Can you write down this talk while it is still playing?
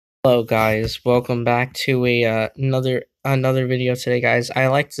Hello guys, welcome back to another video today guys. I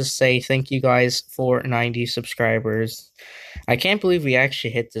like to say thank you guys for 90 subscribers. I can't believe we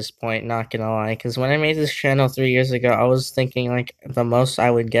actually hit this point, not gonna lie, because when I made this channel 3 years ago, I was thinking like the most I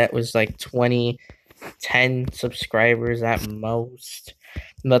would get was like 20, 10 subscribers at most.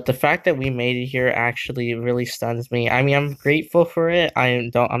 But the fact that we made it here actually really stuns me. I mean, I'm grateful for it. I'm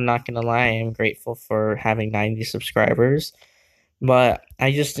not gonna lie, I am grateful for having 90 subscribers, but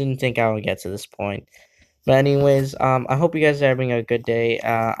I just didn't think I would get to this point. But anyways, I hope you guys are having a good day.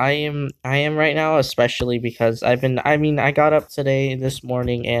 I am right now, especially because I got up today this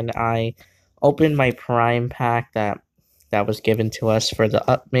morning and I opened my Prime pack that was given to us for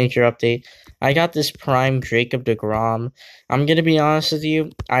the major update. I got this Prime Jacob DeGrom. I'm gonna be honest with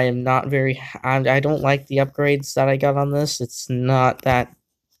you, I am not very, I don't like the upgrades that I got on this. It's not that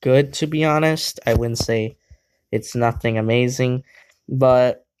good, to be honest. I wouldn't say it's nothing amazing,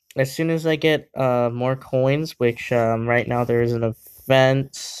 but as soon as I get more coins, which right now there is an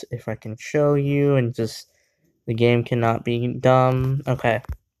event, if I can show you, and just the game cannot be dumb. Okay.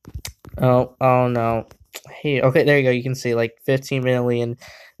 Oh no. Hey, okay, there you go. You can see like 15 million.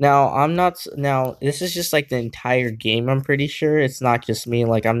 Now, now this is just like the entire game, I'm pretty sure. It's not just me.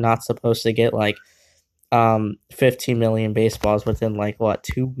 Like I'm not supposed to get like 15 million baseballs within like what,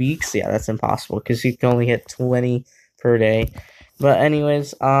 2 weeks. Yeah, that's impossible because you can only hit 20 per day. But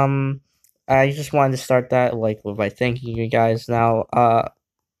anyways, I just wanted to start that like by thanking you guys. Now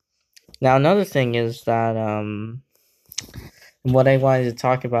another thing is that what I wanted to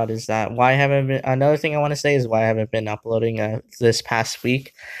talk about is that why I haven't been, another thing I want to say is why I haven't been uploading this past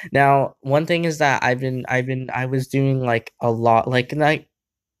week. Now, one thing is that I was doing like a lot, like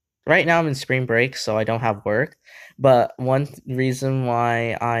right now I'm in spring break, so I don't have work. But one reason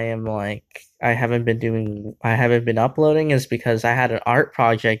why I haven't been uploading is because I had an art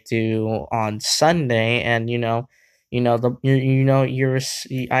project due on Sunday, and I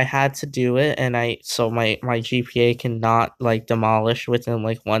had to do it, and my GPA cannot like demolish within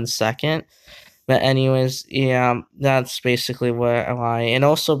like 1 second. But anyways, yeah, that's basically why, and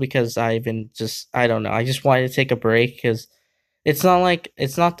also because I don't know, I just wanted to take a break because it's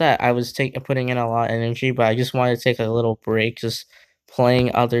not that I was putting in a lot of energy, but I just wanted to take a little break, just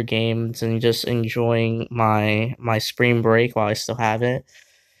playing other games and just enjoying my spring break while I still have it.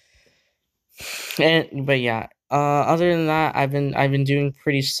 And but yeah, other than that, I've been doing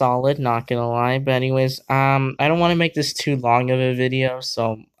pretty solid, not gonna lie. But anyways, I don't want to make this too long of a video,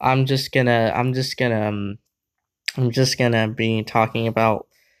 so I'm just gonna be talking about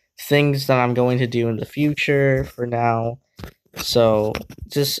things that I'm going to do in the future for now. So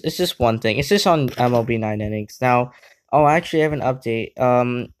it's just one thing. It's just on MLB Nine Innings. Now, oh, actually, I have an update.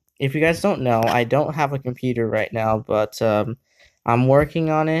 If you guys don't know, I don't have a computer right now, but I'm working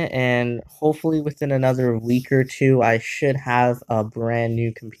on it, and hopefully within another week or two, I should have a brand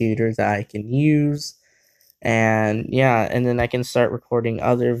new computer that I can use. And yeah, and then I can start recording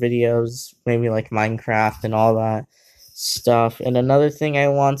other videos, maybe like Minecraft and all that stuff. And another thing I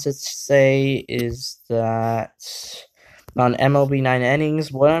wanted to say is that on MLB Nine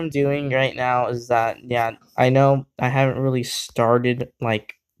Innings, what I'm doing right now is that, yeah, I know I haven't really started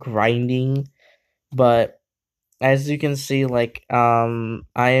like grinding, but as you can see, like I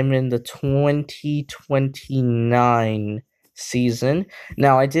am in the 2029 season.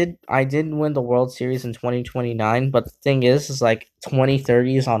 Now I did win the World Series in 2029, but the thing is like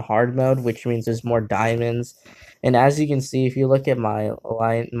 2030 is on hard mode, which means there's more diamonds. And as you can see, if you look at my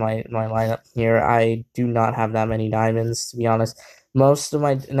lineup here, I do not have that many diamonds, to be honest. Most of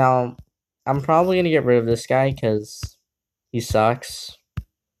my now I'm probably gonna get rid of this guy because he sucks.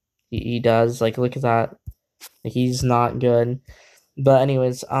 He does. Like, look at that. He's not good. But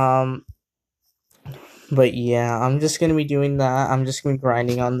anyways, but yeah, I'm just gonna be doing that. I'm just gonna be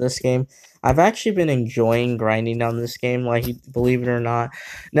grinding on this game. I've actually been enjoying grinding on this game, like, believe it or not.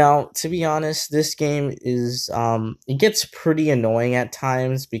 Now, to be honest, this game is it gets pretty annoying at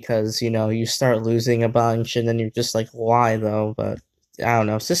times because you start losing a bunch and then you're just like, why though? But I don't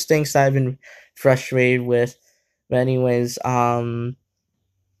know. It's just things that I've been frustrated with. But anyways,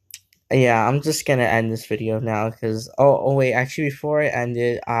 yeah, I'm just gonna end this video now because oh wait, actually before I end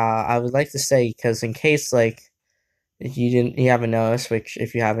it, I would like to say, because in case like if you haven't noticed, which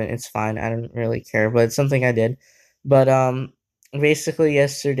if you haven't, it's fine. I don't really care, but it's something I did. But basically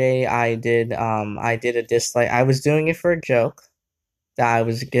yesterday I did a dislike. I was doing it for a joke that I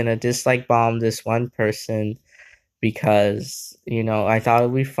was gonna dislike bomb this one person because I thought it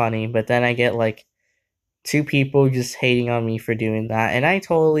would be funny, but then I get like two people just hating on me for doing that, and I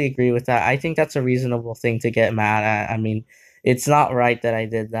totally agree with that. I think that's a reasonable thing to get mad at. I mean, It's not right that I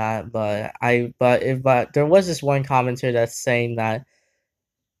did that, but there was this one commenter that's saying that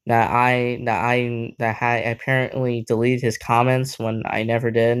I apparently deleted his comments when I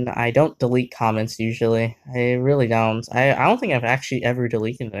never did. I don't delete comments usually. I really don't. I don't think I've actually ever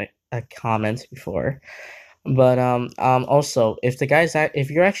deleted a comment before. But also if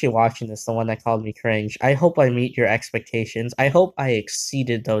you're actually watching this, the one that called me cringe, I hope I meet your expectations. I hope I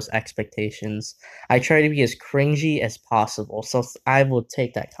exceeded those expectations. I try to be as cringy as possible, so I will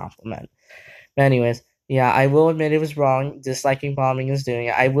take that compliment. But anyways, yeah, I will admit it was wrong. Disliking bombing is doing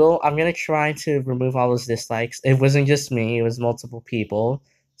it. I'm gonna try to remove all those dislikes. It wasn't just me, it was multiple people.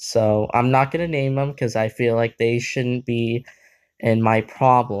 So I'm not gonna name them because I feel like they shouldn't be in my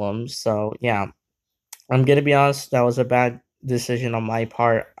problem. So yeah, I'm gonna be honest, that was a bad decision on my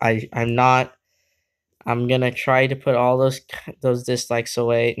part. I'm not. I'm gonna try to put all those dislikes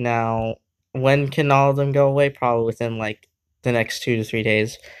away. Now, when can all of them go away? Probably within like the next 2 to 3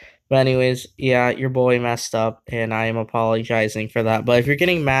 days. But anyways, yeah, your boy messed up, and I am apologizing for that. But if you're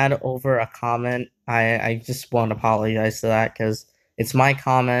getting mad over a comment, I just want to apologize to that because it's my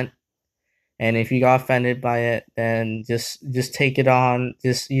comment, and if you got offended by it, then just take it on.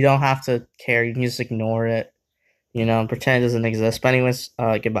 Just you don't have to care. You can just ignore it, pretend it doesn't exist. But anyways,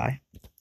 goodbye.